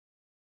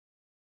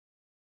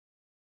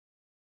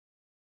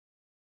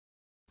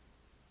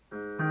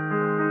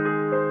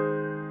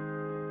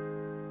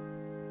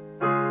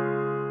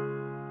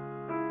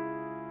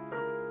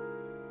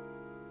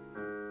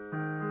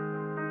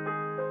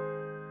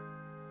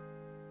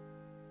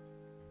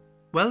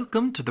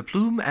Welcome to the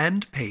Plume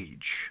and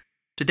Page.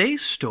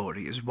 Today's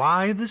story is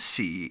Why the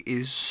Sea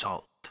is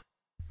Salt.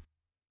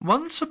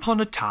 Once upon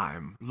a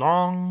time,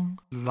 long,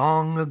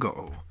 long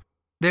ago,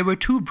 there were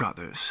two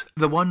brothers,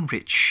 the one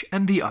rich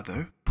and the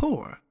other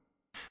poor.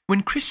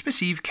 When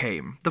Christmas Eve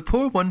came, the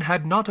poor one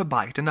had not a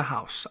bite in the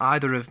house,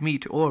 either of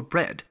meat or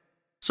bread.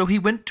 So he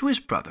went to his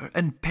brother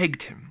and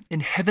begged him, in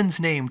heaven's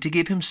name, to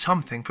give him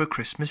something for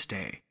Christmas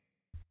Day.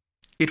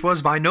 It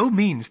was by no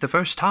means the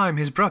first time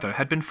his brother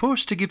had been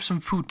forced to give some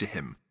food to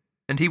him,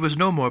 and he was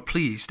no more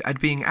pleased at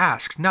being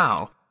asked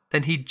now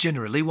than he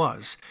generally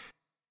was.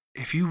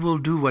 "If you will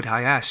do what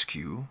I ask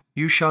you,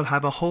 you shall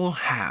have a whole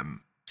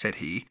ham," said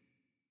he.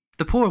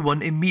 The poor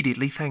one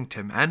immediately thanked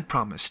him and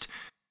promised.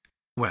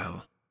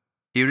 "Well,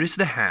 here is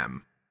the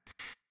ham,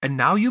 and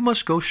now you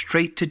must go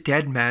straight to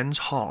Dead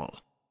Man's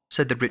Hall,"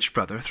 said the rich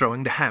brother,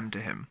 throwing the ham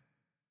to him.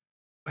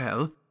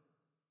 "Well,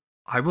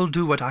 I will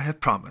do what I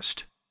have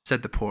promised,"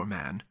 said the poor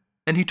man,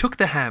 and he took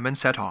the ham and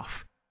set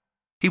off.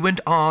 He went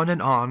on and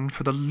on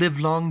for the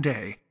livelong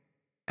day,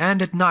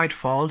 and at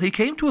nightfall he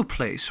came to a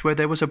place where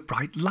there was a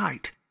bright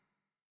light.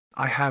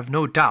 "I have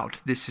no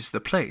doubt this is the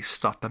place,"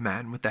 thought the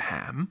man with the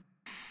ham.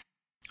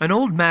 An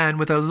old man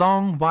with a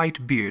long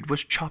white beard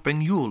was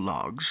chopping Yule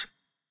logs.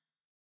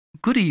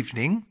 "Good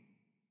evening,"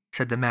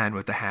 said the man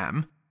with the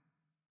ham.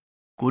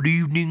 "Good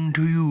evening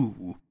to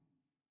you.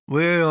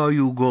 Where are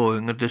you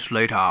going at this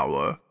late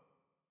hour?"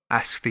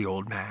 asked the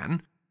old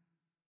man.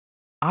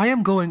 "I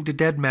am going to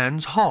Dead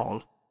Man's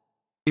Hall,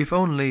 if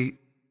only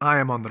I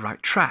am on the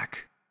right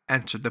track,"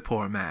 answered the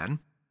poor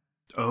man.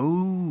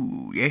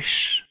 "Oh,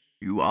 yes,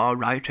 you are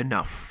right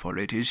enough, for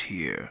it is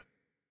here,"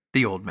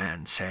 the old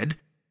man said.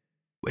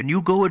 "When you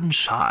go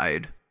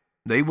inside,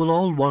 they will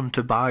all want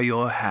to buy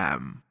your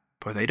ham,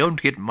 for they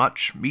don't get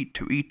much meat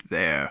to eat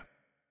there.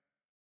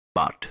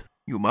 But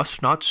you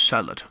must not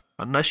sell it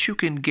unless you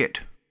can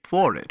get,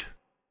 for it,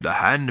 the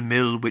hand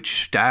mill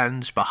which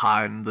stands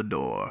behind the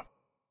door.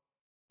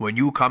 When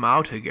you come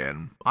out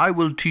again, I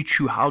will teach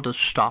you how to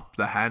stop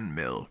the hand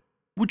mill,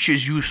 which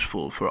is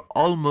useful for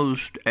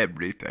almost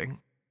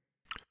everything."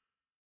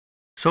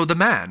 So the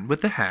man with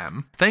the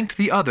ham thanked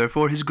the other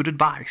for his good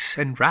advice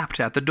and rapped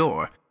at the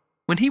door.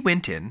 When he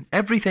went in,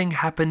 everything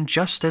happened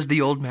just as the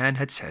old man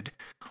had said.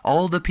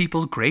 All the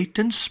people, great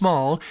and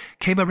small,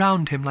 came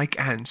around him like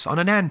ants on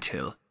an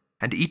ant-hill,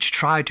 and each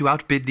tried to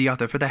outbid the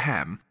other for the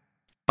ham.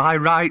 "By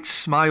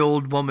rights, my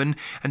old woman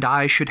and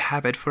I should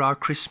have it for our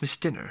Christmas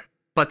dinner.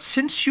 But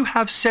since you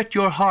have set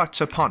your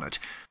hearts upon it,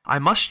 I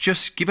must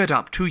just give it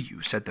up to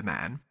you," said the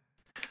man.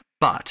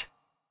 "But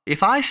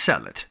if I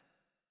sell it,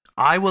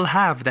 I will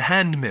have the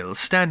hand mill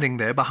standing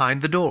there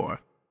behind the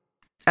door."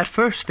 At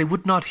first they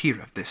would not hear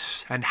of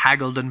this, and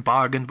haggled and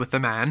bargained with the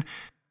man,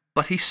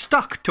 but he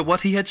stuck to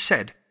what he had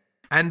said,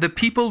 and the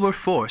people were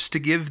forced to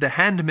give the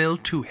hand mill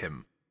to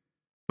him.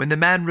 When the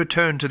man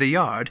returned to the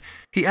yard,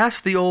 he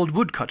asked the old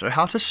woodcutter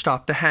how to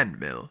stop the hand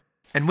mill,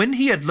 and when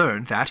he had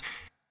learned that,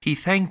 he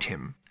thanked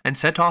him and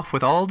set off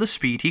with all the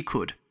speed he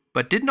could,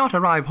 but did not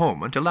arrive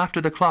home until after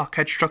the clock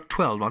had struck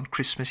 12 on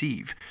Christmas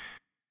Eve.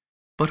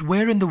 "But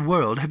where in the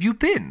world have you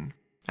been?"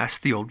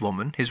 asked the old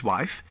woman, his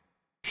wife.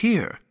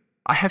 "Here,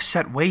 I have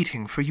sat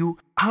waiting for you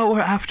hour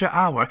after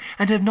hour,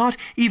 and have not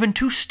even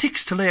 2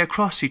 sticks to lay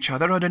across each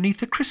other underneath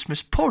the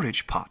Christmas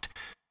porridge pot."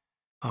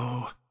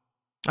 "Oh,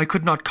 I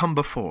could not come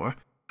before.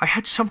 I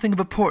had something of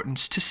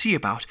importance to see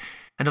about,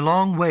 and a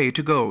long way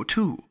to go,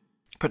 too.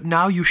 But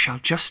now you shall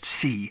just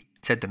see,"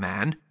 said the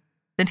man.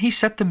 Then he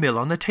set the mill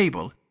on the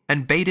table,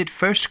 and bade it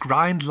first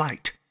grind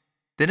light,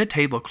 then a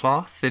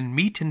tablecloth, and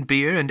meat and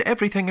beer, and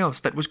everything else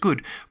that was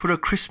good for a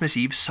Christmas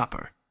Eve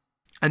supper.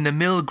 And the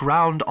mill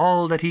ground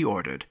all that he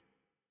ordered.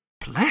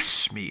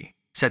 "Bless me,"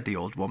 said the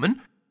old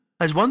woman,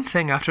 as one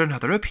thing after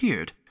another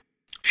appeared.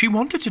 She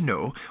wanted to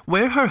know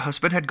where her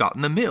husband had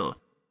gotten the mill,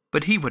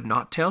 but he would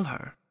not tell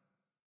her.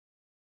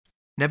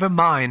 "Never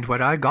mind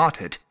where I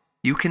got it.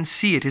 You can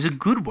see it is a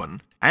good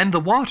one, and the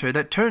water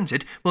that turns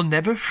it will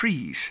never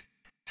freeze,"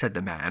 said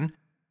the man.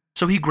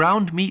 So he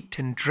ground meat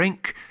and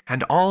drink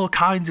and all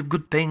kinds of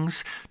good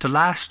things to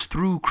last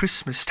through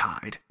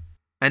Christmastide.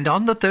 And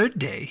on the 3rd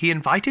day he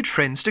invited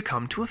friends to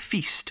come to a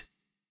feast.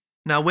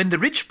 Now when the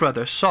rich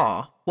brother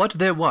saw what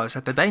there was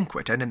at the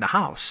banquet and in the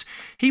house,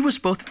 he was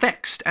both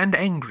vexed and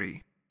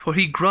angry, for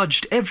he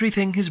grudged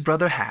everything his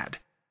brother had.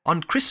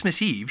 On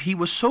Christmas Eve he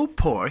was so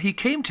poor he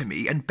came to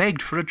me and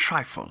begged for a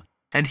trifle,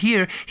 and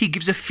here he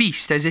gives a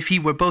feast as if he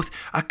were both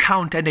a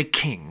count and a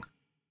king,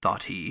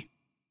 thought he.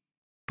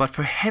 "But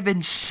for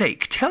heaven's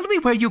sake, tell me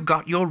where you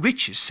got your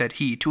riches," said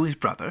he to his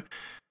brother.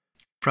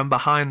 "From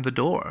behind the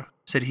door,"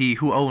 said he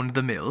who owned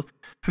the mill,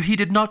 for he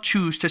did not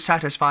choose to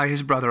satisfy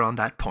his brother on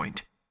that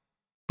point.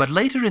 But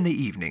later in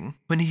the evening,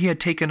 when he had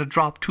taken a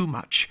drop too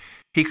much,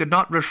 he could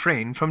not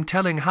refrain from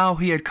telling how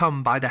he had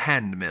come by the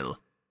hand mill.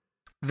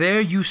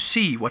 "There you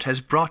see what has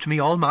brought me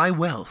all my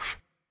wealth."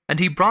 And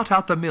he brought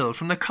out the mill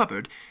from the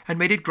cupboard, and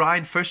made it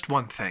grind first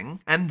one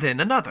thing, and then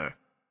another.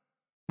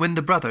 When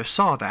the brother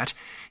saw that,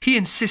 he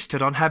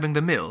insisted on having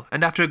the mill,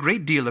 and after a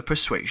great deal of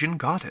persuasion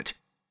got it.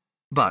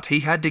 but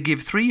he had to give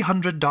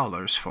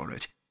 $300 for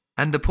it,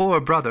 and the poor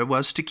brother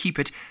was to keep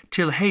it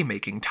till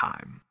haymaking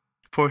time.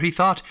 For he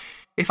thought,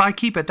 if I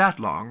keep it that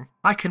long,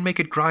 I can make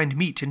it grind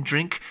meat and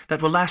drink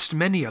that will last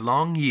many a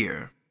long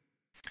year.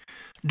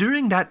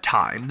 During that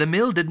time the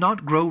mill did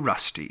not grow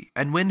rusty,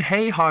 and when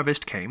hay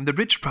harvest came, the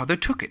rich brother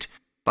took it,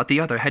 but the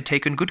other had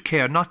taken good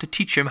care not to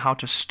teach him how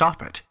to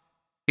stop it.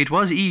 It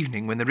was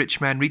evening when the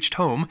rich man reached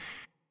home,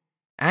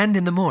 and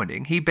in the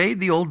morning he bade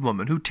the old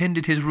woman who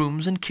tended his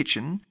rooms and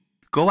kitchen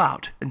go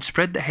out and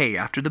spread the hay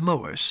after the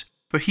mowers,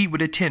 for he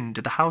would attend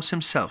to the house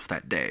himself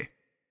that day.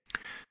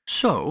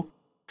 So,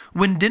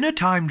 when dinner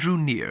time drew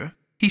near,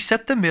 he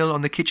set the mill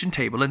on the kitchen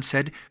table and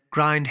said,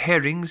 "Grind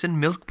herrings and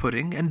milk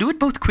pudding, and do it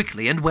both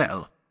quickly and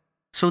well."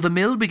 So the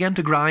mill began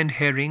to grind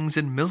herrings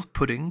and milk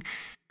pudding,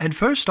 and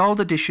first all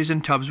the dishes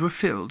and tubs were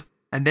filled,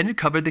 and then it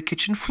covered the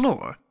kitchen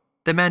floor.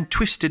 The man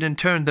twisted and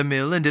turned the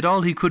mill, and did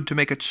all he could to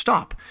make it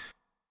stop.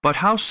 But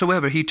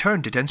howsoever he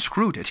turned it and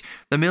screwed it,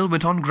 the mill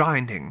went on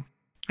grinding.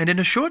 And in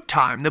a short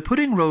time the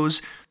pudding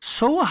rose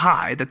so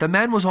high that the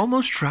man was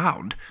almost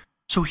drowned.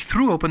 So he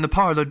threw open the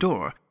parlour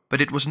door,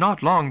 but it was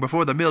not long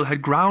before the mill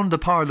had ground the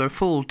parlour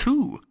full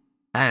too.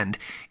 And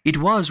it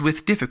was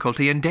with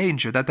difficulty and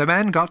danger that the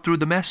man got through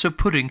the mess of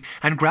pudding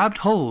and grabbed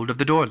hold of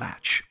the door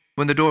latch.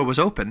 When the door was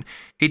open,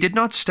 he did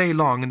not stay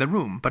long in the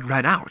room, but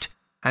ran out,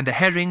 and the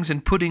herrings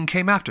and pudding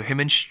came after him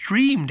and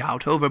streamed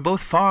out over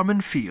both farm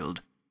and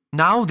field.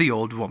 Now the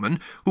old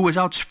woman, who was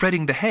out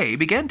spreading the hay,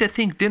 began to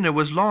think dinner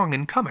was long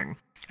in coming,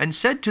 and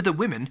said to the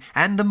women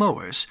and the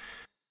mowers,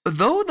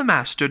 "Though the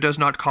master does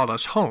not call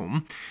us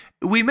home,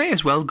 we may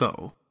as well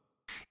go.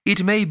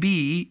 It may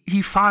be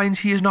he finds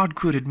he is not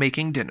good at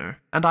making dinner,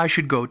 and I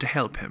should go to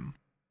help him."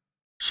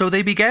 So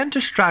they began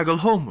to straggle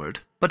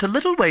homeward, but a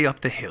little way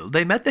up the hill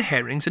they met the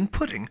herrings and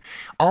pudding,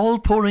 all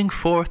pouring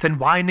forth and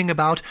winding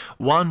about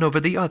one over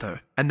the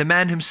other, and the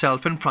man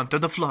himself in front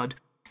of the flood.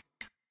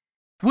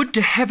 "Would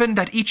to heaven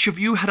that each of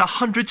you had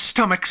 100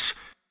 stomachs!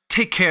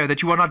 Take care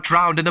that you are not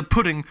drowned in the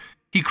pudding,"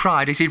 he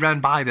cried as he ran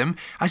by them,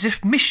 as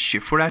if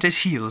mischief were at his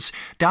heels,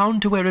 down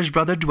to where his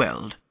brother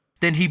dwelled.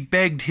 Then he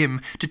begged him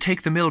to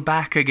take the mill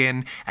back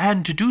again,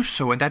 and to do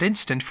so in that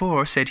instant,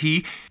 for, said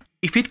he,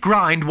 "if it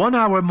grind 1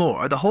 hour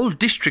more, the whole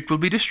district will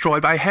be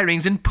destroyed by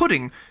herrings and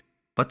pudding."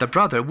 But the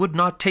brother would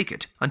not take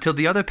it until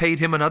the other paid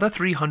him another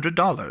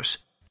 $300,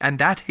 and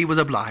that he was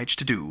obliged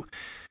to do.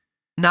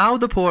 Now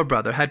the poor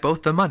brother had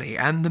both the money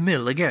and the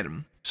mill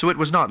again, so it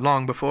was not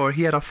long before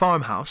he had a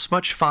farmhouse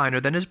much finer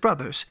than his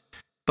brother's.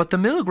 But the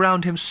mill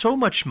ground him so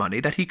much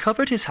money that he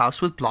covered his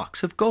house with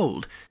blocks of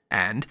gold,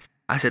 and,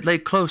 as it lay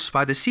close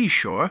by the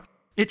seashore,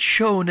 it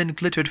shone and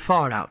glittered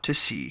far out to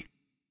sea.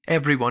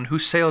 Everyone who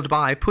sailed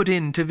by put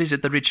in to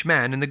visit the rich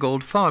man in the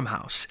gold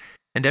farmhouse,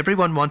 and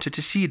everyone wanted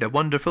to see the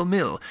wonderful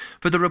mill,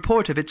 for the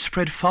report of it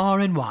spread far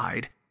and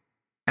wide.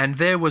 And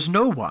there was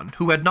no one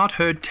who had not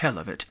heard tell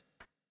of it.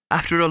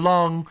 After a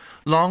long,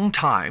 long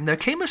time there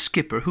came a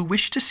skipper who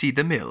wished to see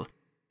the mill.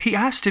 He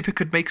asked if it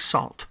could make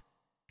salt.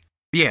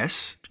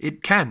 "Yes,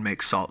 it can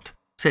make salt,"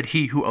 said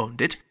he who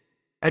owned it.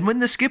 And when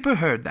the skipper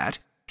heard that,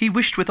 he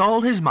wished with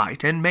all his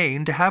might and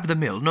main to have the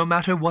mill no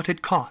matter what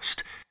it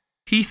cost.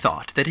 He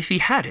thought that if he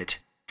had it,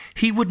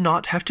 he would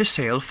not have to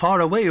sail far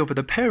away over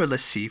the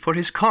perilous sea for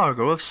his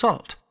cargo of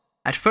salt.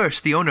 At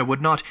first the owner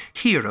would not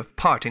hear of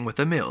parting with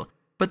the mill,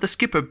 but the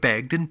skipper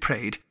begged and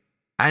prayed,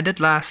 and at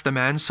last the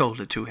man sold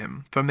it to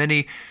him for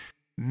many,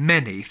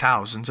 many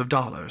thousands of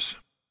dollars.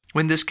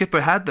 When the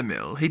skipper had the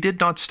mill, he did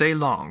not stay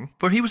long,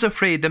 for he was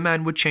afraid the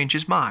man would change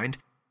his mind,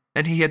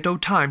 and he had no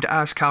time to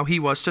ask how he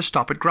was to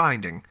stop it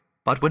grinding,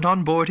 but went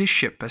on board his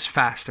ship as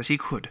fast as he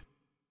could.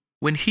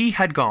 When he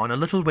had gone a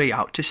little way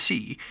out to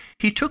sea,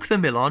 he took the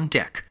mill on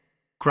deck.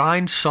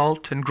 "Grind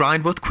salt, and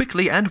grind both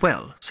quickly and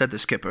well," said the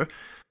skipper.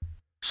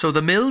 So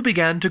the mill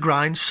began to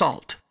grind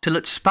salt, till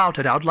it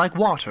spouted out like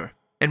water,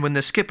 and when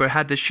the skipper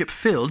had the ship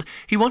filled,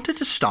 he wanted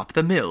to stop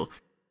the mill,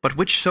 but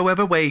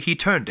whichsoever way he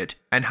turned it,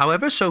 and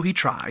however so he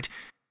tried,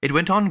 it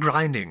went on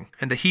grinding,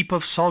 and the heap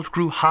of salt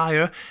grew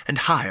higher and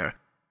higher,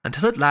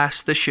 until at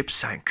last the ship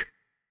sank.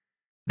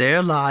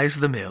 There lies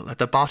the mill at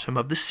the bottom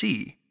of the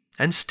sea,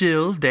 and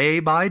still, day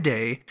by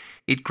day,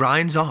 it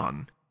grinds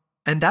on,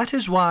 and that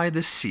is why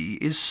the sea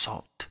is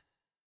salt.